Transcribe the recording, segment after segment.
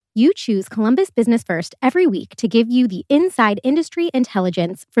You choose Columbus Business First every week to give you the inside industry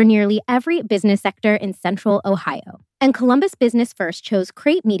intelligence for nearly every business sector in Central Ohio. And Columbus Business First chose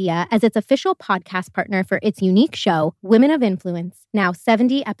Crate Media as its official podcast partner for its unique show, Women of Influence, now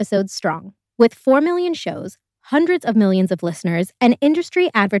 70 episodes strong. With 4 million shows, hundreds of millions of listeners, and industry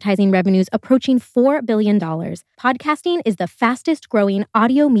advertising revenues approaching $4 billion, podcasting is the fastest growing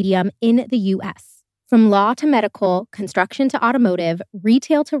audio medium in the U.S. From law to medical, construction to automotive,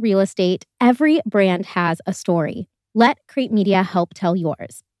 retail to real estate, every brand has a story. Let Crate Media help tell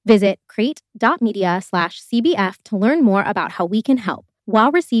yours. Visit crate.media/CBF to learn more about how we can help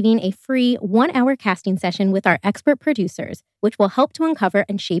while receiving a free 1-hour casting session with our expert producers, which will help to uncover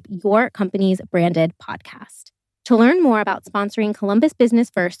and shape your company's branded podcast. To learn more about sponsoring Columbus Business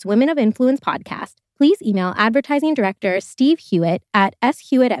First's Women of Influence podcast, please email Advertising Director Steve Hewitt at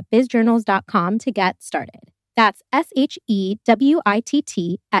shewitt@bizjournals.com to get started. That's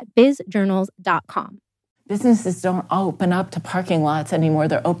SHEWITT@bizjournals.com. Businesses don't open up to parking lots anymore.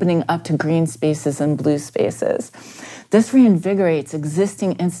 They're opening up to green spaces and blue spaces. This reinvigorates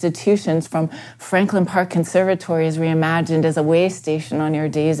existing institutions. From Franklin Park Conservatory is reimagined as a way station on your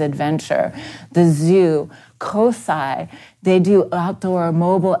day's adventure. The zoo, COSI, they do outdoor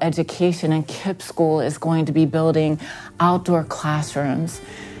mobile education, and KIPP School is going to be building outdoor classrooms.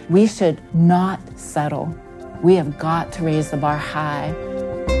 We should not settle. We have got to raise the bar high.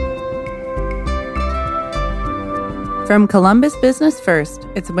 From Columbus Business First,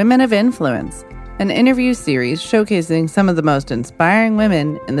 it's Women of Influence, an interview series showcasing some of the most inspiring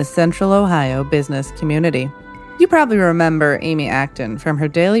women in the Central Ohio business community. You probably remember Amy Acton from her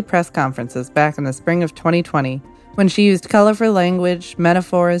daily press conferences back in the spring of 2020, when she used colorful language,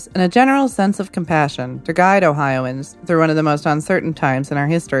 metaphors, and a general sense of compassion to guide Ohioans through one of the most uncertain times in our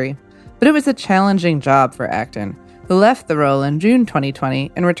history. But it was a challenging job for Acton, who left the role in June 2020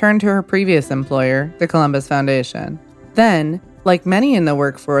 and returned to her previous employer, the Columbus Foundation. Then, like many in the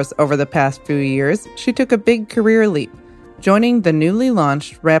workforce over the past few years, she took a big career leap, joining the newly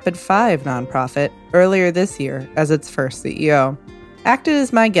launched Rapid 5 nonprofit earlier this year as its first CEO. Acton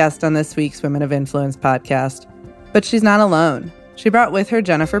is my guest on this week's Women of Influence podcast. But she's not alone. She brought with her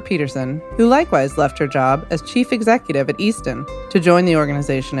Jennifer Peterson, who likewise left her job as chief executive at Easton to join the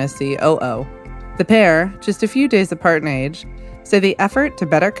organization as COO. The pair, just a few days apart in age, say the effort to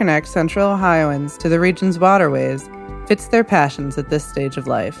better connect Central Ohioans to the region's waterways fits their passions at this stage of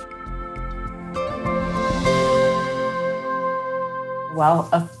life. Well,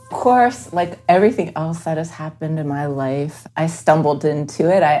 of course, like everything else that has happened in my life, I stumbled into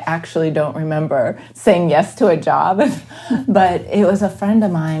it. I actually don't remember saying yes to a job, but it was a friend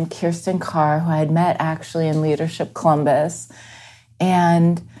of mine, Kirsten Carr, who I had met actually in Leadership Columbus.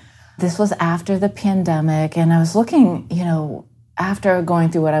 And this was after the pandemic. And I was looking, after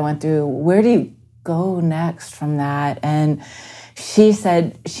going through what I went through, where do you go next from that? And she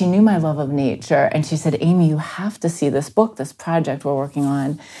said she knew my love of nature, and she said, Amy, you have to see this book, this project we're working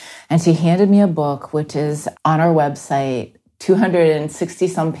on. And she handed me a book, which is on our website,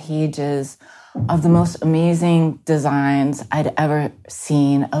 260-some pages of the most amazing designs I'd ever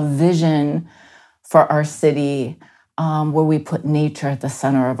seen, a vision for our city where we put nature at the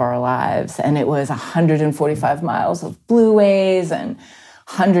center of our lives. And it was 145 miles of blueways and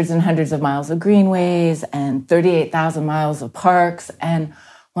hundreds and hundreds of miles of greenways and 38,000 miles of parks. And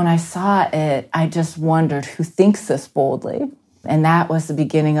when I saw it, I just wondered, who thinks this boldly? And that was the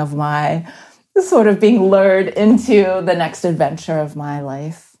beginning of my sort of being lured into the next adventure of my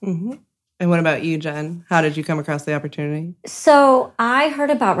life. Mm-hmm. And what about you, Jen? How did you come across the opportunity? So I heard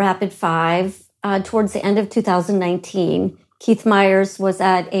about Rapid 5 towards the end of 2019. Keith Myers was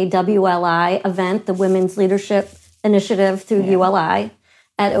at a WLI event, the Women's Leadership Initiative through ULI,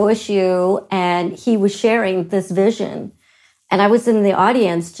 at OSU, and he was sharing this vision. And I was in the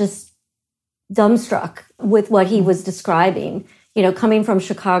audience just dumbstruck with what he was describing. Coming from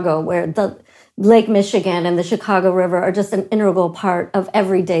Chicago, where the Lake Michigan and the Chicago River are just an integral part of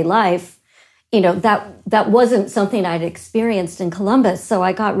everyday life. That wasn't something I'd experienced in Columbus. So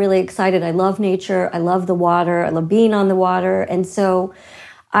I got really excited. I love nature. I love the water. I love being on the water. And so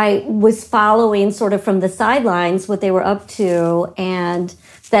I was following sort of from the sidelines what they were up to, and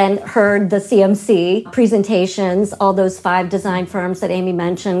then heard the CMC presentations, all those 5 design firms that Amy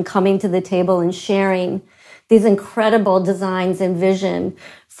mentioned coming to the table and sharing these incredible designs and vision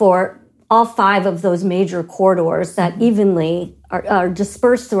for all 5 of those major corridors that evenly are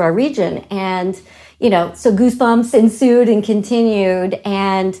dispersed through our region. And, so goosebumps ensued and continued,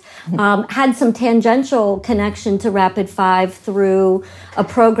 and had some tangential connection to Rapid 5 through a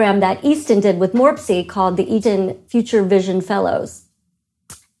program that Easton did with MORPC called the Easton Future Vision Fellows.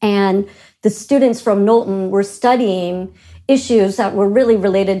 And the students from Knowlton were studying issues that were really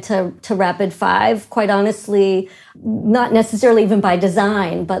related to Rapid 5, quite honestly, not necessarily even by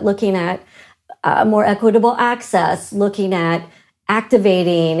design, but looking at more equitable access, looking at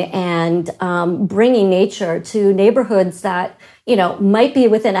activating and bringing nature to neighborhoods that, might be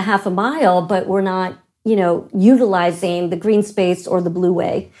within a half a mile, but we're not, utilizing the green space or the Blue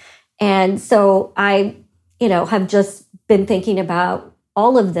Way. And so I, have just been thinking about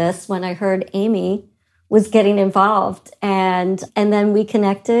all of this when I heard Amy was getting involved, and then we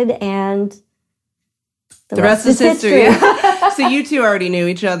connected, and the rest is history. So you two already knew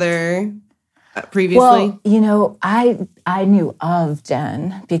each other previously? Well, I knew of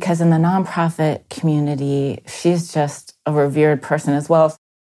Jen because in the nonprofit community, she's just a revered person as well.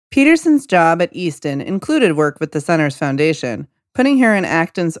 Peterson's job at Easton included work with the Center's foundation, putting her in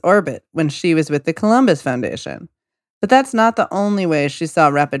Acton's orbit when she was with the Columbus Foundation. But that's not the only way she saw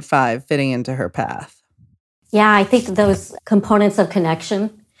Rapid 5 fitting into her path. Yeah, I think those components of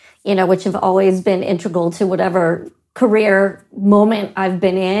connection, which have always been integral to whatever career moment I've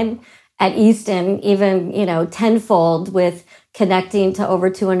been in at Easton, even, tenfold with connecting to over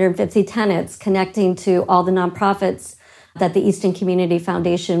 250 tenants, connecting to all the nonprofits that the Easton Community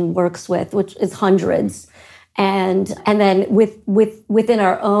Foundation works with, which is hundreds. And then within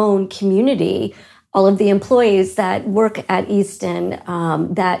our own community, all of the employees that work at Easton,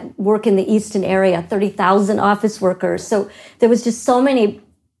 that work in the Easton area, 30,000 office workers. So there was just so many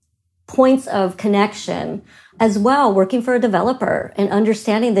points of connection as well, working for a developer and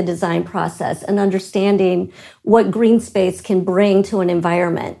understanding the design process and understanding what green space can bring to an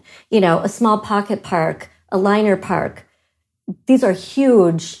environment. A small pocket park, a liner park. These are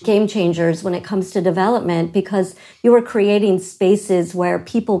huge game changers when it comes to development because you are creating spaces where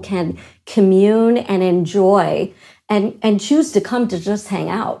people can commune and enjoy and choose to come to just hang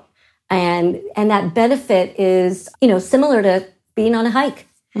out. And that benefit is, similar to being on a hike,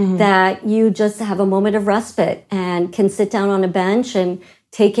 that you just have a moment of respite and can sit down on a bench and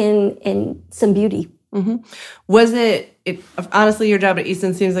take in some beauty. Mm-hmm. Was it honestly, your job at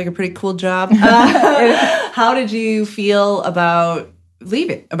Easton seems like a pretty cool job. How did you feel about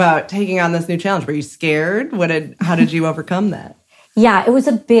leaving, about taking on this new challenge? Were you scared? How did you overcome that? Yeah, it was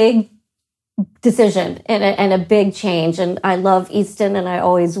a big decision and a big change. And I love Easton and I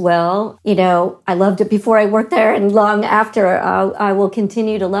always will. I loved it before I worked there and long after I will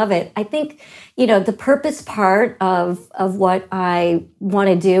continue to love it. I think, the purpose part of what I want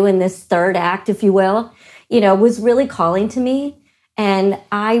to do in this third act, if you will, was really calling to me. And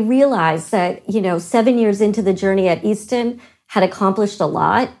I realized that, 7 years into the journey at Easton had accomplished a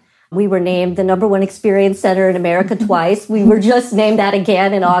lot. We were named the #1 experience center in America twice. We were just named that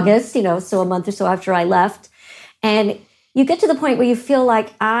again in August, so a month or so after I left. And you get to the point where you feel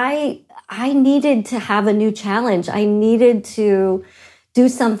like I needed to have a new challenge. I needed to do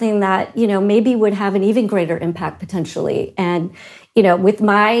something that, maybe would have an even greater impact potentially. And, with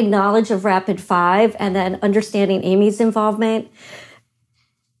my knowledge of Rapid 5 and then understanding Amy's involvement,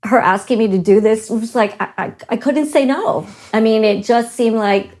 her asking me to do this was like, I couldn't say no. I mean, it just seemed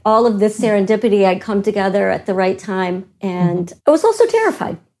like all of this serendipity had come together at the right time. And I was also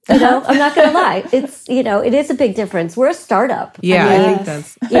terrified. I'm not going to lie. It's, it is a big difference. We're a startup. Yeah, I think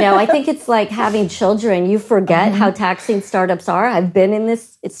that's... I think it's like having children. You forget how taxing startups are. I've been in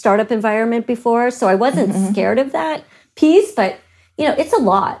this startup environment before, so I wasn't scared of that piece, but, it's a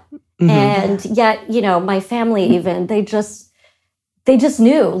lot. And yet, my family even, they just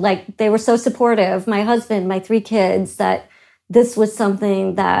knew, like they were so supportive. My husband, my 3 kids, that this was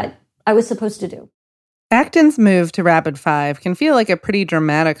something that I was supposed to do. Acton's move to Rapid 5 can feel like a pretty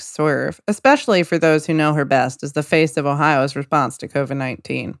dramatic swerve, especially for those who know her best as the face of Ohio's response to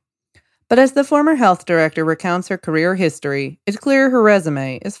COVID-19. But as the former health director recounts her career history, it's clear her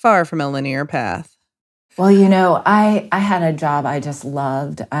resume is far from a linear path. Well, I had a job I just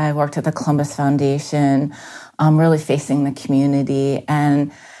loved. I worked at the Columbus Foundation, really facing the community.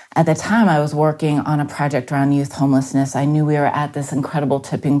 And at the time, I was working on a project around youth homelessness. I knew we were at this incredible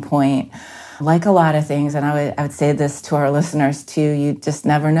tipping point. Like a lot of things, and I would say this to our listeners too, you just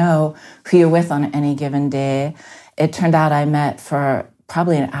never know who you're with on any given day. It turned out I met for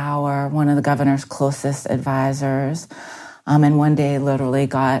probably an hour one of the governor's closest advisors. And one day literally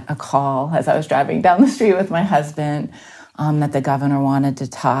got a call as I was driving down the street with my husband that the governor wanted to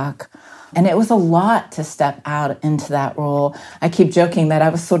talk. And it was a lot to step out into that role. I keep joking that I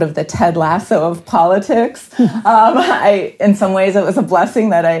was sort of the Ted Lasso of politics. In some ways, it was a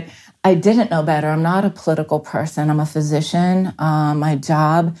blessing that I didn't know better. I'm not a political person. I'm a physician. My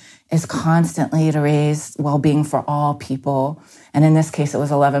job is constantly to raise well-being for all people. And in this case, it was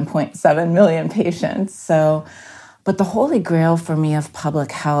 11.7 million patients. So, but the holy grail for me of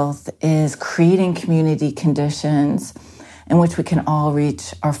public health is creating community conditions in which we can all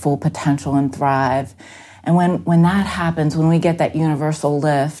reach our full potential and thrive. And when that happens, when we get that universal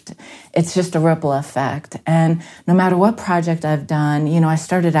lift, it's just a ripple effect. And no matter what project I've done, I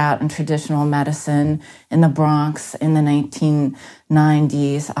started out in traditional medicine in the Bronx in the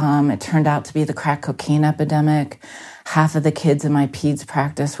 1990s. It turned out to be the crack cocaine epidemic. Half of the kids in my peds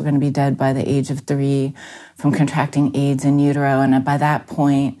practice were going to be dead by the age of 3 from contracting AIDS in utero. And by that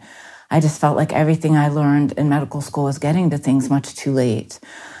point, I just felt like everything I learned in medical school was getting to things much too late.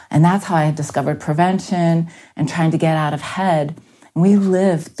 And that's how I had discovered prevention and trying to get out of head. And we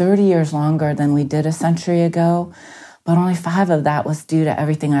live 30 years longer than we did a century ago, but only 5 of that was due to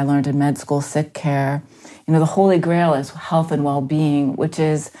everything I learned in med school sick care. The holy grail is health and well-being, which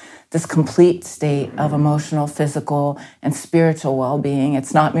is this complete state of emotional, physical, and spiritual well-being.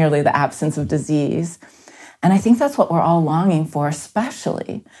 It's not merely the absence of disease. And I think that's what we're all longing for,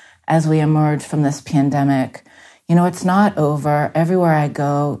 especially as we emerge from this pandemic. It's not over. Everywhere I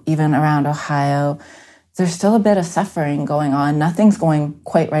go, even around Ohio, there's still a bit of suffering going on. Nothing's going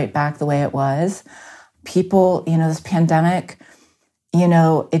quite right back the way it was. People, this pandemic,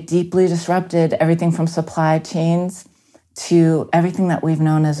 it deeply disrupted everything from supply chains to everything that we've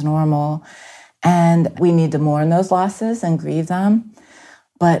known as normal. And we need to mourn those losses and grieve them.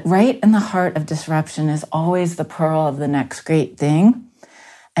 But right in the heart of disruption is always the pearl of the next great thing.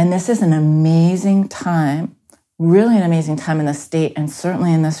 And this is an amazing time, really an amazing time in the state and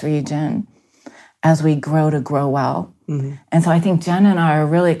certainly in this region as we grow to grow well. Mm-hmm. And so I think Jen and I are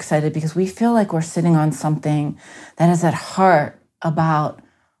really excited because we feel like we're sitting on something that is at heart about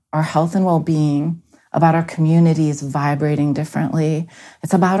our health and well-being, about our communities vibrating differently.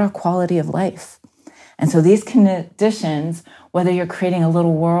 It's about our quality of life. And so these conditions, whether you're creating a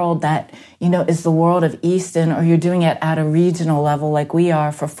little world that, is the world of Easton, or you're doing it at a regional level like we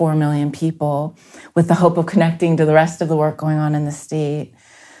are for 4 million people with the hope of connecting to the rest of the work going on in the state,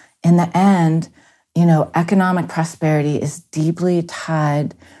 in the end, economic prosperity is deeply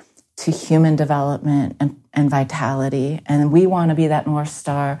tied to human development and vitality. And we want to be that North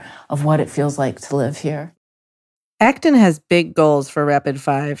Star of what it feels like to live here. Acton has big goals for Rapid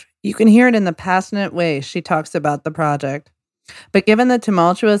 5. You can hear it in the passionate way she talks about the project. But given the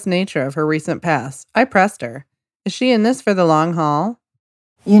tumultuous nature of her recent past, I pressed her. Is she in this for the long haul?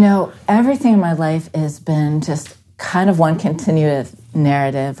 Everything in my life has been just kind of one continuous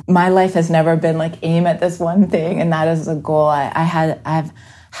narrative. My life has never been like aim at this one thing and that is a goal. I've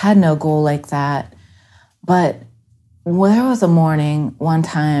had no goal like that. But there was a morning one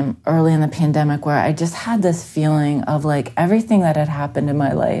time early in the pandemic where I just had this feeling of like everything that had happened in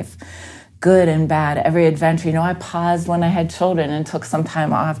my life, good and bad, every adventure. I paused when I had children and took some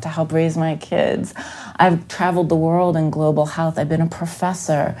time off to help raise my kids. I've traveled the world in global health. I've been a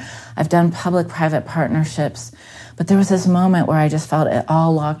professor. I've done public-private partnerships. But there was this moment where I just felt it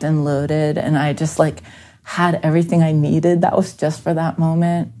all locked and loaded, and I just had everything I needed that was just for that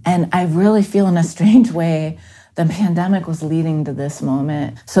moment. And I really feel in a strange way the pandemic was leading to this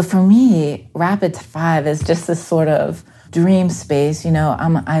moment. So for me, Rapid 5 is just this sort of dream space.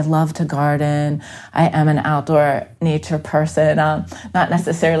 I love to garden. I am an outdoor nature person. Not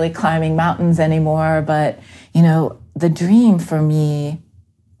necessarily climbing mountains anymore, but, the dream for me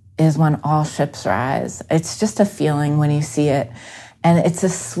is when all ships rise. It's just a feeling when you see it. And it's a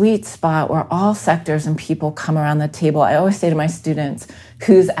sweet spot where all sectors and people come around the table. I always say to my students,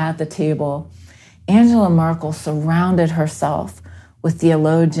 who's at the table? Angela Merkel surrounded herself with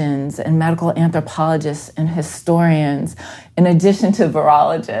theologians and medical anthropologists and historians, in addition to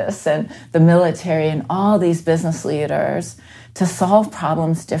virologists and the military and all these business leaders, to solve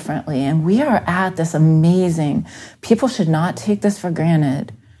problems differently. And we are at this amazing, people should not take this for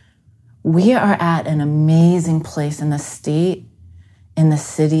granted. We are at an amazing place in the state, in the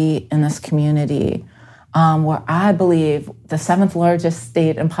city, in this community, where I believe the 7th largest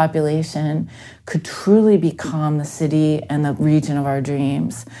state in population could truly become the city and the region of our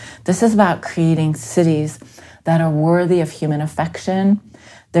dreams. This is about creating cities that are worthy of human affection.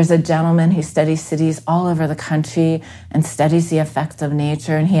 There's a gentleman who studies cities all over the country and studies the effects of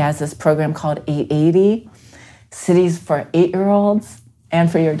nature, and he has this program called 880, cities for 8-year-olds and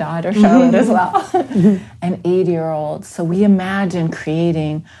for your daughter, Charlotte, as well, and 8-year-olds. So we imagine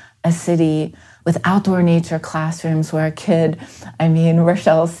creating a city with outdoor nature classrooms where a kid,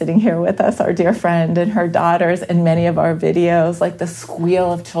 Rochelle's sitting here with us, our dear friend, and her daughters in many of our videos, like the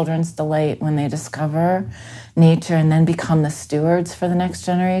squeal of children's delight when they discover nature and then become the stewards for the next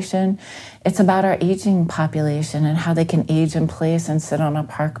generation. It's about our aging population and how they can age in place and sit on a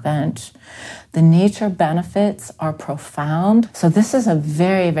park bench. The nature benefits are profound. So this is a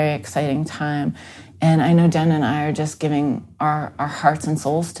very, very exciting time. And I know Jen and I are just giving our hearts and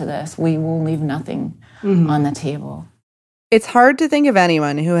souls to this. We will leave nothing on the table. It's hard to think of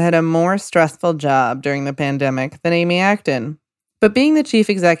anyone who had a more stressful job during the pandemic than Amy Acton. But being the chief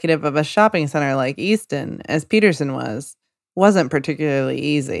executive of a shopping center like Easton, as Peterson wasn't particularly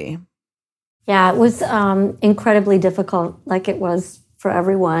easy. Yeah, it was incredibly difficult, like it was for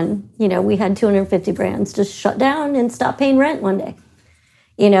everyone. We had 250 brands just shut down and stop paying rent one day.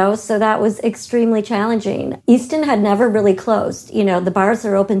 So that was extremely challenging. Easton had never really closed. The bars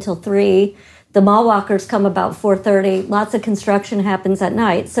are open till 3. The mall walkers come about 4:30. Lots of construction happens at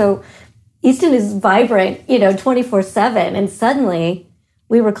night. So Easton is vibrant, 24/7. And suddenly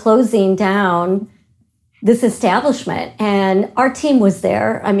we were closing down this establishment and our team was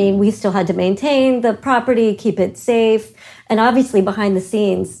there. We still had to maintain the property, keep it safe. And obviously behind the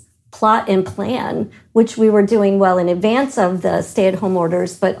scenes, plot and plan, which we were doing well in advance of the stay-at-home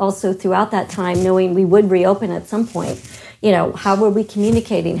orders, but also throughout that time, knowing we would reopen at some point. How were we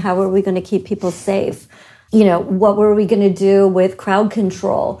communicating? How were we going to keep people safe? What were we going to do with crowd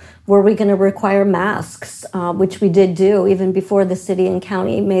control? Were we going to require masks, which we did do even before the city and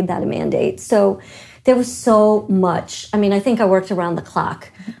county made that a mandate? So there was so much. I think I worked around the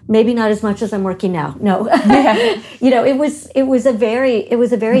clock. Maybe not as much as I'm working now. No, it was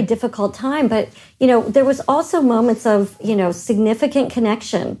a very difficult time. But there was also moments of significant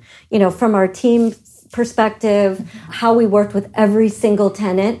connection. From our team perspective, how we worked with every single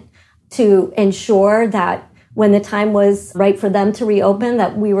tenant to ensure that when the time was right for them to reopen,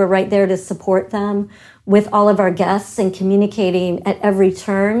 that we were right there to support them, with all of our guests and communicating at every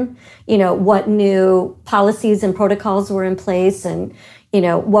turn, what new policies and protocols were in place and,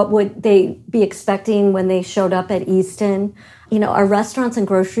 what would they be expecting when they showed up at Easton. Our restaurants and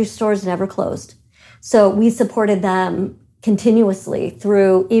grocery stores never closed. So we supported them continuously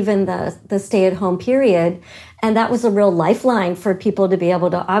through even the stay-at-home period. And that was a real lifeline for people to be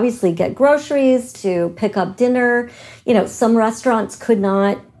able to obviously get groceries, to pick up dinner. Some restaurants could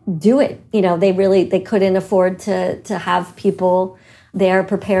not do it. They couldn't afford to have people there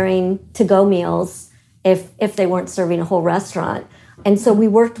preparing to-go meals if they weren't serving a whole restaurant. And so we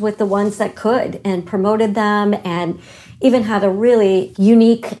worked with the ones that could and promoted them and even had a really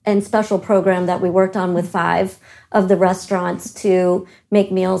unique and special program that we worked on with 5 of the restaurants to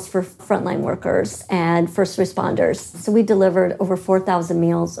make meals for frontline workers and first responders. So we delivered over 4,000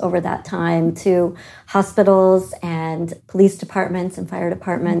 meals over that time to hospitals and police departments and fire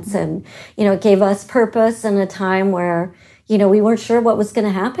departments. And, it gave us purpose in a time where, we weren't sure what was going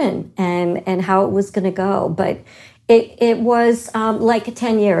to happen and how it was going to go. But it was like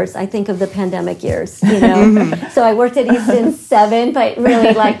 10 years, I think, of the pandemic years, So I worked at Easton 7, but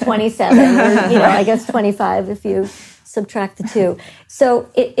really like 27, or, I guess 25 if you subtract the 2. So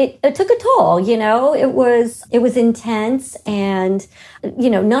it took a toll, it was intense. And,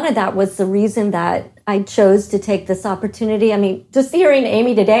 none of that was the reason that I chose to take this opportunity. Just hearing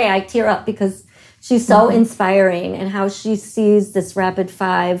Amy today, I tear up because she's so inspiring and how she sees this Rapid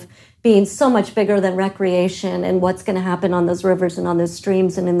 5 being so much bigger than recreation and what's going to happen on those rivers and on those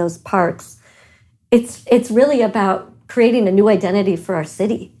streams and in those parks. It's really about creating a new identity for our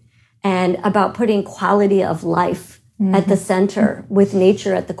city and about putting quality of life at the center with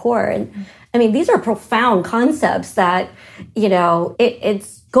nature at the core. And these are profound concepts that,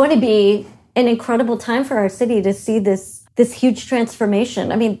 it's going to be an incredible time for our city to see this huge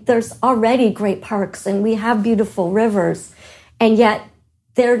transformation. There's already great parks and we have beautiful rivers, and yet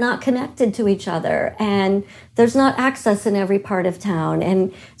they're not connected to each other and there's not access in every part of town.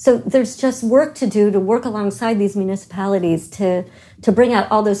 And so there's just work to do to work alongside these municipalities to bring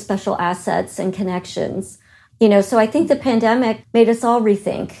out all those special assets and connections. So I think the pandemic made us all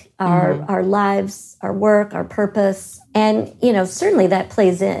rethink our lives, our work, our purpose. And, certainly that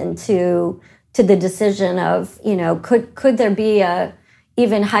plays into the decision of, could there be a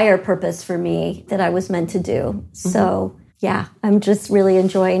even higher purpose for me that I was meant to do? So yeah, I'm just really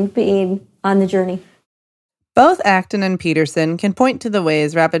enjoying being on the journey. Both Acton and Peterson can point to the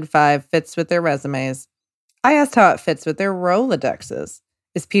ways Rapid 5 fits with their resumes. I asked how it fits with their Rolodexes.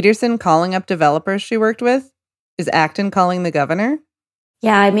 Is Peterson calling up developers she worked with? Is Acton calling the governor?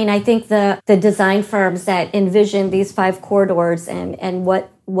 Yeah, I mean, I think the design firms that envision these 5 corridors and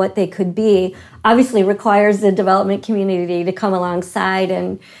what they could be obviously requires the development community to come alongside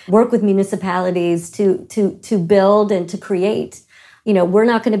and work with municipalities to build and to create. You know, we're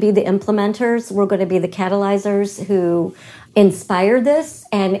not going to be the implementers. We're going to be the catalyzers who inspire this,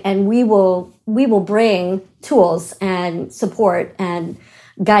 and we will bring tools and support and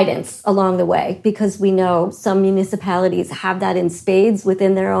guidance along the way, because we know some municipalities have that in spades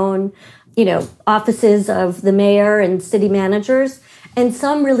within their own, you know, offices of the mayor and city managers. And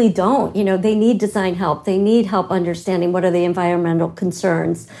some really don't. You know, they need design help. They need help understanding what are the environmental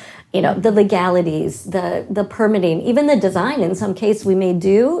concerns, you know, the legalities, the permitting, even the design in some case we may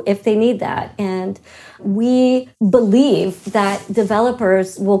do if they need that. And we believe that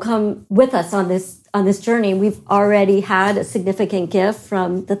developers will come with us on this journey. We've already had a significant gift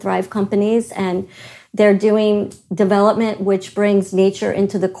from the Thrive companies, and they're doing development which brings nature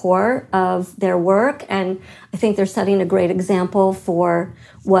into the core of their work. And I think they're setting a great example for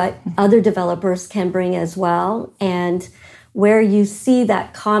what other developers can bring as well. And where you see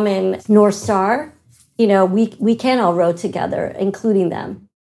that common North Star, you know, we can all row together, including them.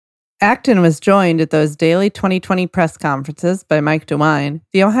 Acton was joined at those daily 2020 press conferences by Mike DeWine,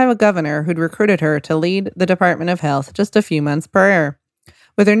 the Ohio governor who'd recruited her to lead the Department of Health just a few months prior.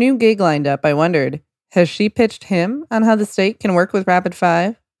 With her new gig lined up, I wondered, has she pitched him on how the state can work with Rapid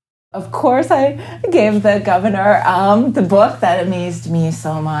 5? Of course, I gave the governor the book that amazed me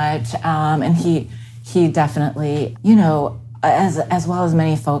so much, and he definitely, you know, as well as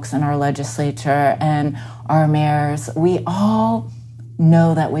many folks in our legislature and our mayors, we all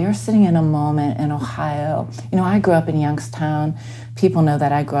know that we are sitting in a moment in Ohio. You know, I grew up in Youngstown. People know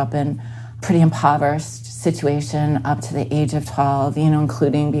that I grew up in a pretty impoverished situation up to the age of 12, you know,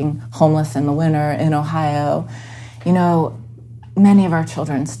 including being homeless in the winter in Ohio. You know, many of our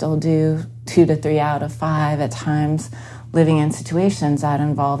children still do 2 to 3 out of 5 at times living in situations that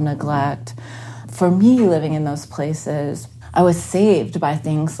involve neglect. For me, living in those places, I was saved by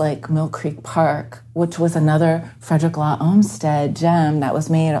things like Mill Creek Park, which was another Frederick Law Olmsted gem that was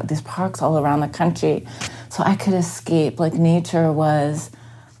made of these parks all around the country. So I could escape. Like, nature was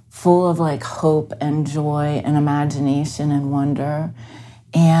full of like hope and joy and imagination and wonder.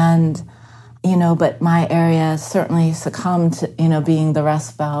 And, you know, but my area certainly succumbed to, you know, being the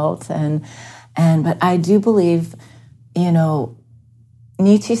Rust Belt. But I do believe, you know,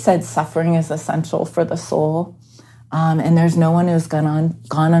 Nietzsche said suffering is essential for the soul. And there's no one who's gone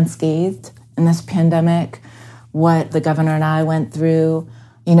unscathed in this pandemic. What the governor and I went through,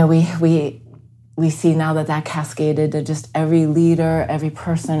 you know, we see now that cascaded to just every leader, every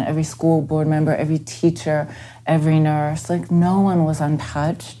person, every school board member, every teacher, every nurse. Like, no one was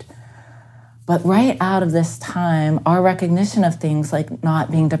untouched. But right out of this time, our recognition of things like not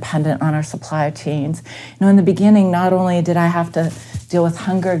being dependent on our supply chains. You know, in the beginning, not only did I have to deal with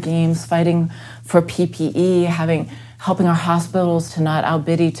Hunger Games, fighting for PPE, helping our hospitals to not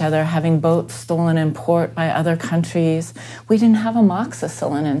outbid each other, having boats stolen in port by other countries. We didn't have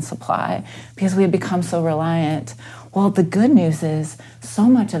amoxicillin in supply because we had become so reliant. Well, the good news is so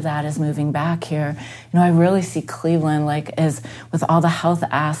much of that is moving back here. You know, I really see Cleveland like as with all the health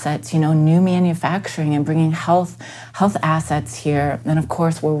assets, you know, new manufacturing and bringing health assets here. And of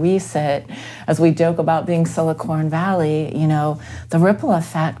course, where we sit, as we joke about being Silicon Valley, you know, the ripple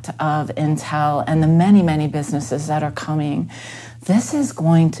effect of Intel and the many, many businesses that are coming, this is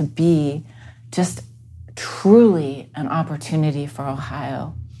going to be just truly an opportunity for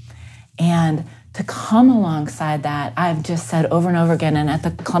Ohio. And to come alongside that, I've just said over and over again, and at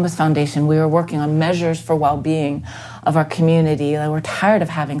the Columbus Foundation, we were working on measures for well-being of our community. Like, we're tired of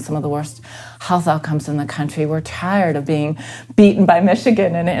having some of the worst health outcomes in the country. We're tired of being beaten by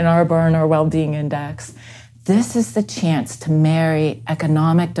Michigan in Ann Arbor and our well-being index. This is the chance to marry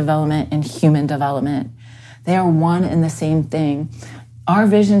economic development and human development. They are one and the same thing. Our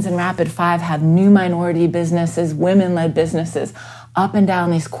visions in Rapid 5 have new minority businesses, women-led businesses, up and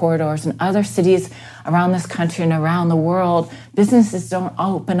down these corridors. In other cities around this country and around the world, businesses don't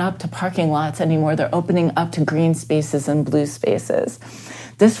open up to parking lots anymore. They're opening up to green spaces and blue spaces.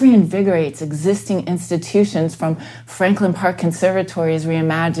 This reinvigorates existing institutions, from Franklin Park Conservatory is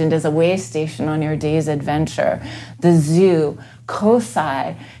reimagined as a way station on your day's adventure. The zoo,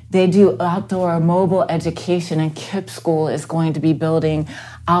 COSI, they do outdoor mobile education, and KIPP School is going to be building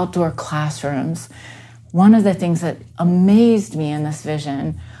outdoor classrooms. One of the things that amazed me in this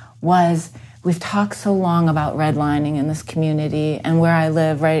vision was we've talked so long about redlining in this community, and where I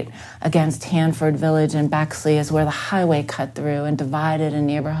live, right against Hanford Village in Bexley, is where the highway cut through and divided a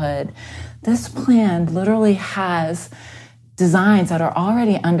neighborhood. This plan literally has designs that are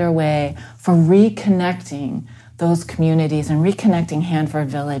already underway for reconnecting those communities and reconnecting Hanford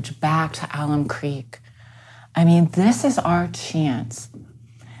Village back to Alum Creek. I mean, this is our chance.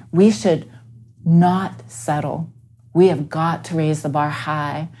 We should not settle. We have got to raise the bar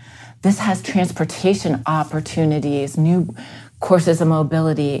high. This has transportation opportunities, new courses of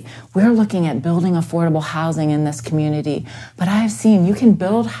mobility. We're looking at building affordable housing in this community. But I have seen you can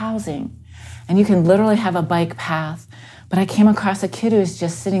build housing and you can literally have a bike path. But I came across a kid who was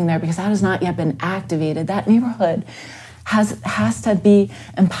just sitting there because that has not yet been activated. That neighborhood has to be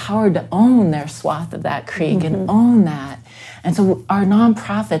empowered to own their swath of that creek and own that. And so our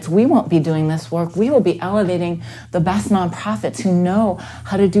nonprofits, we won't be doing this work. We will be elevating the best nonprofits who know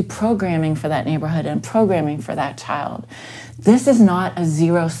how to do programming for that neighborhood and programming for that child. This is not a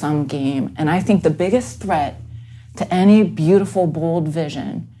zero-sum game. And I think the biggest threat to any beautiful, bold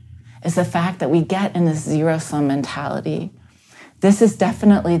vision is the fact that we get in this zero-sum mentality. This is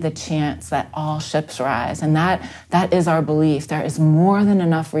definitely the chance that all ships rise, and that is our belief. There is more than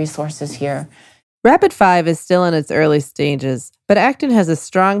enough resources here. Rapid 5 is still in its early stages, but Acton has a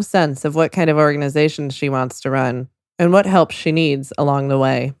strong sense of what kind of organization she wants to run and what help she needs along the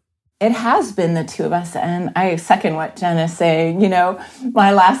way. It has been the two of us, and I second what Jen is saying. You know,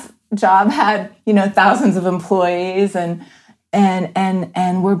 my last job had, thousands of employees, and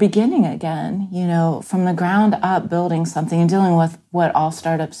we're beginning again, from the ground up, building something and dealing with what all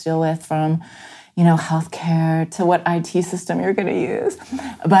startups deal with, from, healthcare to what IT system you're going to use.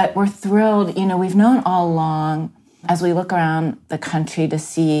 But we're thrilled, we've known all along as we look around the country to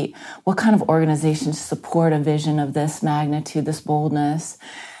see what kind of organizations support a vision of this magnitude, this boldness.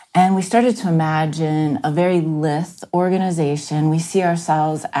 And we started to imagine a very lithe organization. We see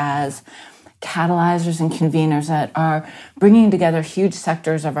ourselves as catalyzers and conveners that are bringing together huge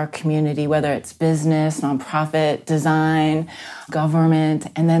sectors of our community, whether it's business, nonprofit, design, government,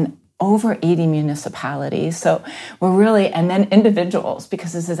 and then over 80 municipalities. So we're really, and then individuals,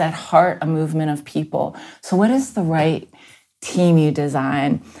 because this is at heart a movement of people. So what is the right team you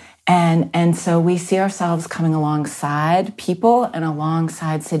design? And so we see ourselves coming alongside people and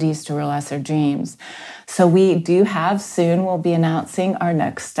alongside cities to realize their dreams. So we do have, soon we'll be announcing our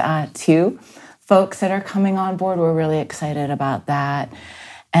next two folks that are coming on board. We're really excited about that.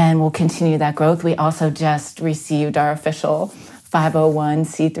 And we'll continue that growth. We also just received our official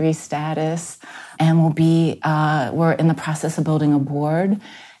 501c3 status. And we're in the process of building a board,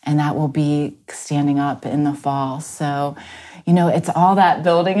 and that will be standing up in the fall. So, it's all that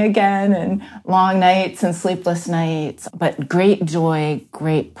building again, and long nights and sleepless nights, but great joy,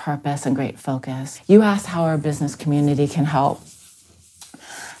 great purpose, and great focus. You asked how our business community can help.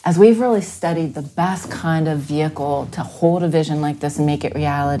 As we've really studied the best kind of vehicle to hold a vision like this and make it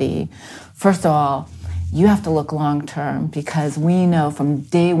reality, first of all, you have to look long-term, because we know from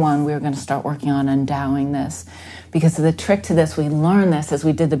day one we're going to start working on endowing this. Because the trick to this, we learned this as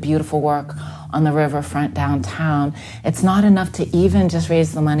we did the beautiful work on the riverfront downtown. It's not enough to even just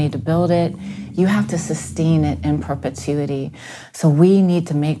raise the money to build it. You have to sustain it in perpetuity. So we need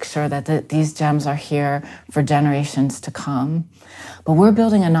to make sure that these gems are here for generations to come. But we're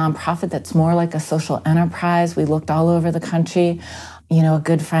building a nonprofit that's more like a social enterprise. We looked all over the country. A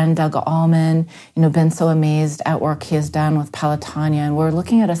good friend, Doug Allman, been so amazed at work he has done with Pelotonia, and we're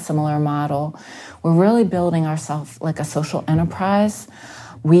looking at a similar model. We're really building ourselves like a social enterprise.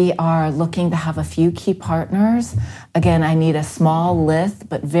 We are looking to have a few key partners. Again, I need a small list,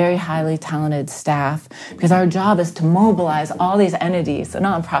 but very highly talented staff, because our job is to mobilize all these entities, the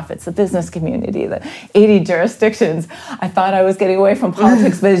nonprofits, the business community, the 80 jurisdictions. I thought I was getting away from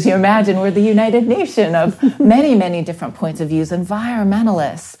politics, but as you imagine, we're the United Nation of many, many different points of views,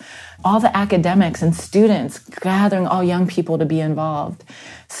 environmentalists, all the academics and students, gathering all young people to be involved.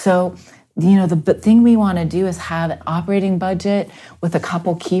 So, the thing we want to do is have an operating budget with a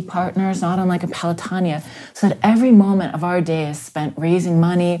couple key partners, not unlike a Pelotonia, so that every moment of our day is spent raising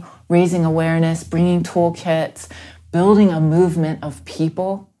money, raising awareness, bringing toolkits, building a movement of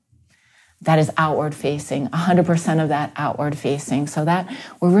people that is outward facing, 100% of that outward facing, so that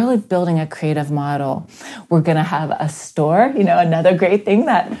we're really building a creative model. We're going to have a store. Another great thing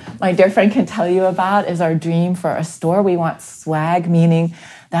that my dear friend can tell you about is our dream for a store. We want swag, meaning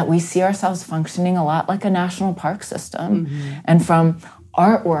that we see ourselves functioning a lot like a national park system. And from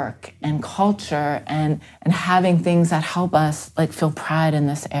artwork and culture and having things that help us feel pride in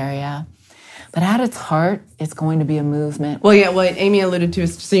this area. But at its heart, it's going to be a movement. Well, yeah, what Amy alluded to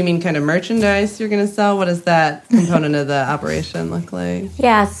is, so you mean kind of merchandise you're going to sell? What does that component of the operation look like?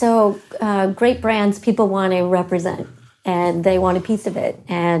 Yeah, so great brands people want to represent. and they want a piece of it.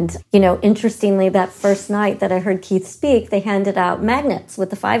 And, interestingly, that first night that I heard Keith speak, they handed out magnets with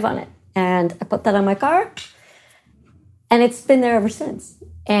the 5 on it. And I put that on my car, and it's been there ever since.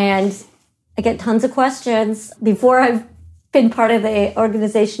 And I get tons of questions before I've been part of the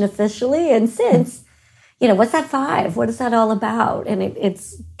organization officially, and since, what's that 5? What is that all about? And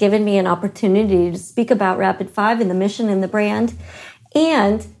it's given me an opportunity to speak about Rapid 5 and the mission and the brand.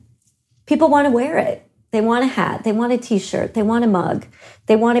 And people want to wear it. They want a hat. They want a t-shirt. They want a mug.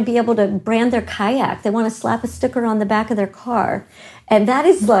 They want to be able to brand their kayak. They want to slap a sticker on the back of their car. And that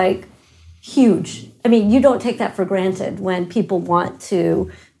is like huge. I mean, you don't take that for granted when people want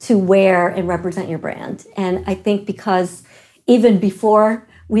to wear and represent your brand. And I think because even before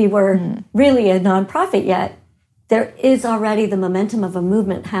we were really a nonprofit yet, there is already the momentum of a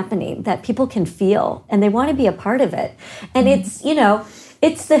movement happening that people can feel, and they want to be a part of it. And it's,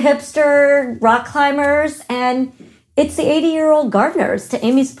 it's the hipster rock climbers, and it's the 80-year-old gardeners, to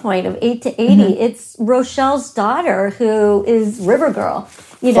Amy's point of 8 to 80. It's Rochelle's daughter, who is River Girl.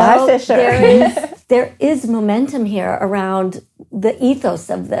 Fly fisher. There is momentum here around the ethos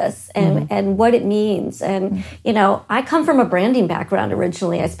of this and what it means. And, I come from a branding background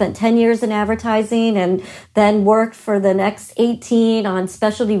originally. I spent 10 years in advertising and then worked for the next 18 on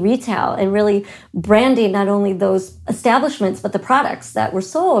specialty retail and really branding not only those establishments, but the products that were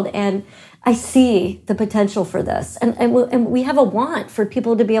sold. And I see the potential for this. And we have a want for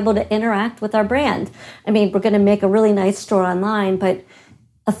people to be able to interact with our brand. I mean, we're going to make a really nice store online, but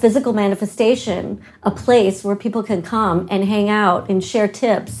a physical manifestation, a place where people can come and hang out and share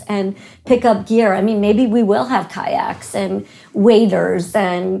tips and pick up gear. I mean, maybe we will have kayaks and waders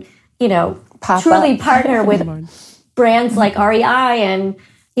and, truly partner with brands like REI and,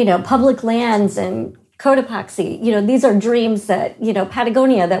 Public Lands and Cotopaxi. These are dreams that,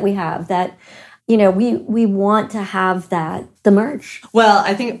 Patagonia that we have that, we want to have the merch. Well,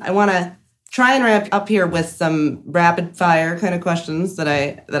 I think I want to try and wrap up here with some rapid fire kind of questions that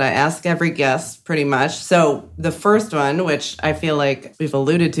I ask every guest pretty much. So the first one, which I feel like we've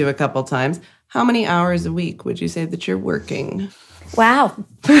alluded to a couple times, how many hours a week would you say that you're working? Wow.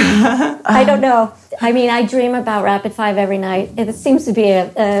 I don't know. I mean, I dream about Rapid 5 every night. It seems to be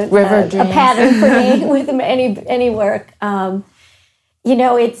a pattern for me with any work.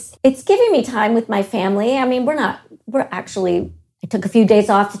 It's giving me time with my family. I mean, I took a few days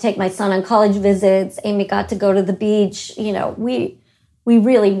off to take my son on college visits. Amy got to go to the beach. We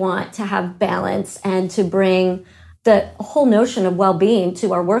really want to have balance and to bring the whole notion of well-being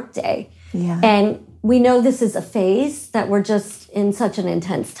to our workday. Yeah. And we know this is a phase that we're just in such an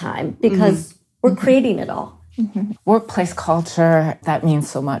intense time because we're creating it all. Workplace culture, that means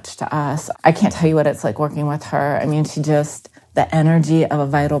so much to us. I can't tell you what it's like working with her. I mean, the energy of a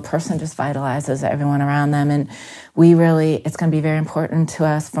vital person just vitalizes everyone around them. And it's going to be very important to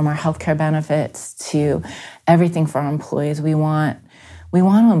us, from our healthcare benefits to everything for our employees. We want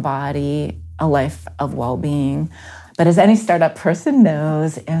to embody a life of well-being. But as any startup person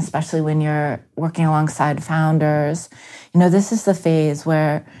knows, and especially when you're working alongside founders, this is the phase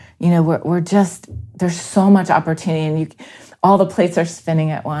where, there's so much opportunity and all the plates are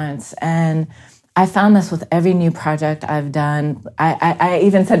spinning at once. And I found this with every new project I've done. I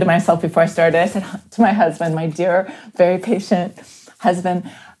even said to myself before I started, I said to my husband, my dear, very patient husband,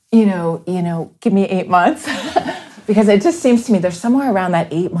 give me 8 months. Because it just seems to me there's somewhere around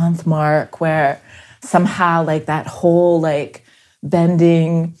that 8-month mark where somehow that whole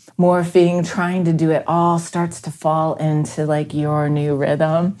bending, morphing, trying to do it all starts to fall into your new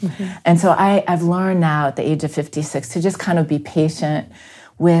rhythm. And so I've learned now at the age of 56 to just kind of be patient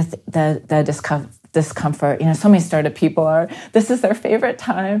with the discomfort. So many startup people this is their favorite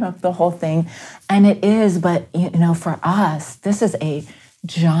time of the whole thing. And it is, but, for us, this is a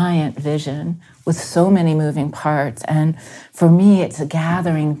giant vision with so many moving parts. And for me, it's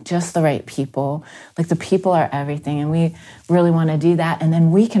gathering just the right people. The people are everything. And we really want to do that. And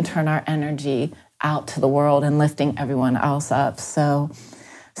then we can turn our energy out to the world and lifting everyone else up. So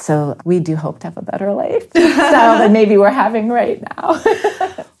we do hope to have a better life than maybe we're having right now.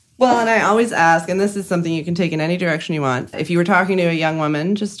 Well, and I always ask, and this is something you can take in any direction you want, if you were talking to a young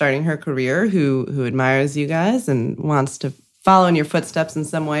woman just starting her career who admires you guys and wants to follow in your footsteps in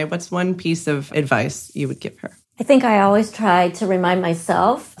some way, what's one piece of advice you would give her? I think I always try to remind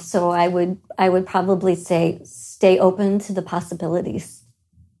myself. So I would probably say, stay open to the possibilities.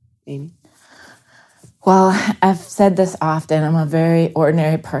 Amy? Well, I've said this often. I'm a very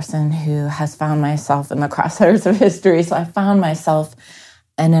ordinary person who has found myself in the crosshairs of history. So I found myself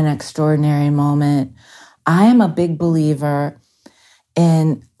in an extraordinary moment. I am a big believer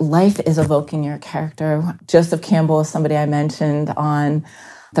in life is evoking your character. Joseph Campbell is somebody I mentioned on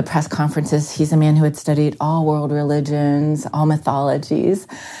the press conferences. He's a man who had studied all world religions, all mythologies,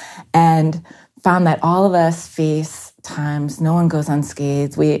 and found that all of us face times. No one goes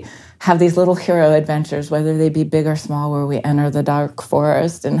unscathed. We have these little hero adventures, whether they be big or small, where we enter the dark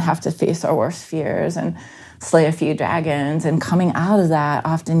forest and have to face our worst fears and slay a few dragons. And coming out of that,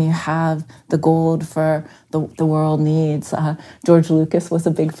 often you have the gold for the world needs. George Lucas was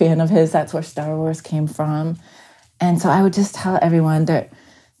a big fan of his. That's where Star Wars came from. And so I would just tell everyone that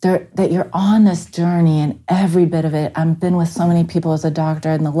you're on this journey, and every bit of it. I've been with so many people as a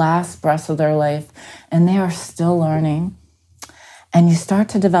doctor in the last breaths of their life, and they are still learning. And you start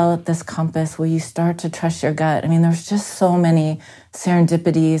to develop this compass where you start to trust your gut. I mean, there's just so many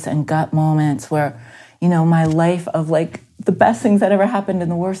serendipities and gut moments where, my life of like the best things that ever happened and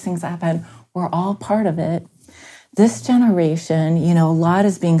the worst things that happened, we're all part of it. This generation, a lot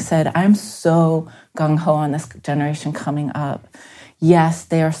is being said. I'm so gung-ho on this generation coming up. Yes,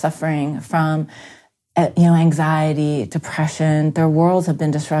 they are suffering from, anxiety, depression. Their worlds have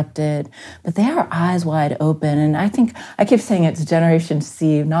been disrupted, but they are eyes wide open. And I think I keep saying it's Generation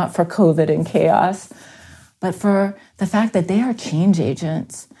C, not for COVID and chaos, but for the fact that they are change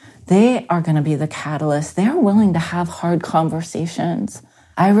agents. They are going to be the catalyst. They are willing to have hard conversations.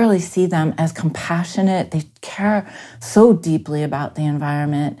 I really see them as compassionate. They care so deeply about the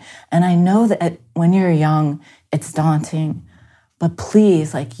environment. And I know that when you're young, it's daunting. But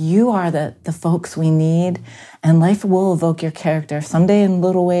please, you are the folks we need, and life will evoke your character, someday in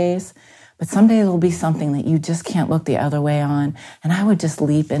little ways, but someday it'll be something that you just can't look the other way on. And I would just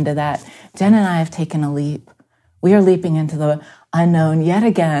leap into that. Jen and I have taken a leap. We are leaping into the unknown yet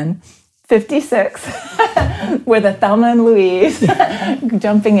again. 56, we're the Thelma and Louise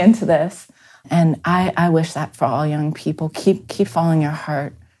jumping into this. And I wish that for all young people. Keep following your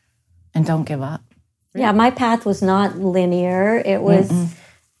heart and don't give up. Yeah, my path was not linear. It was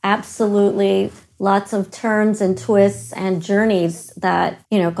absolutely lots of turns and twists and journeys that,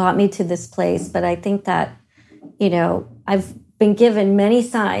 got me to this place. But I think that, I've been given many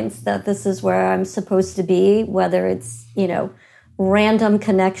signs that this is where I'm supposed to be, whether it's, random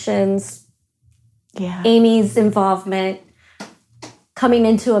connections, Amy's involvement, coming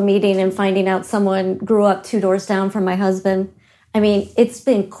into a meeting and finding out someone grew up 2 doors down from my husband. I mean, it's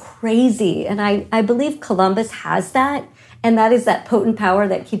been crazy. And I believe Columbus has that. And that is that potent power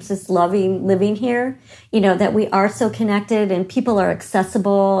that keeps us living here, that we are so connected and people are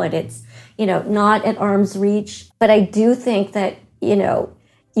accessible and it's, not at arm's reach. But I do think that,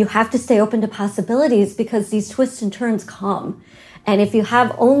 you have to stay open to possibilities because these twists and turns come. And if you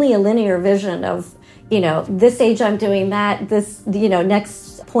have only a linear vision of, this age I'm doing that, this,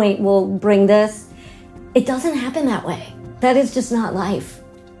 next point will bring this, it doesn't happen that way. That is just not life.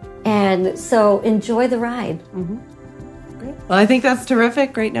 And so enjoy the ride. Mm-hmm. Great. Well, I think that's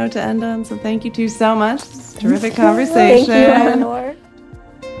terrific. Great note to end on. So thank you two so much. Terrific conversation. Thank you, Eleanor.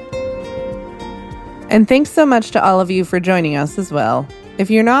 And thanks so much to all of you for joining us as well.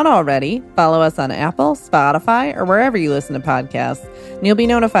 If you're not already, follow us on Apple, Spotify, or wherever you listen to podcasts, and you'll be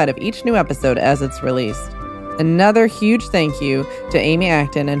notified of each new episode as it's released. Another huge thank you to Amy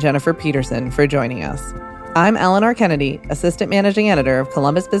Acton and Jennifer Peterson for joining us. I'm Eleanor Kennedy, Assistant Managing Editor of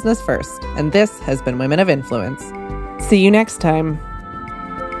Columbus Business First, and this has been Women of Influence. See you next time.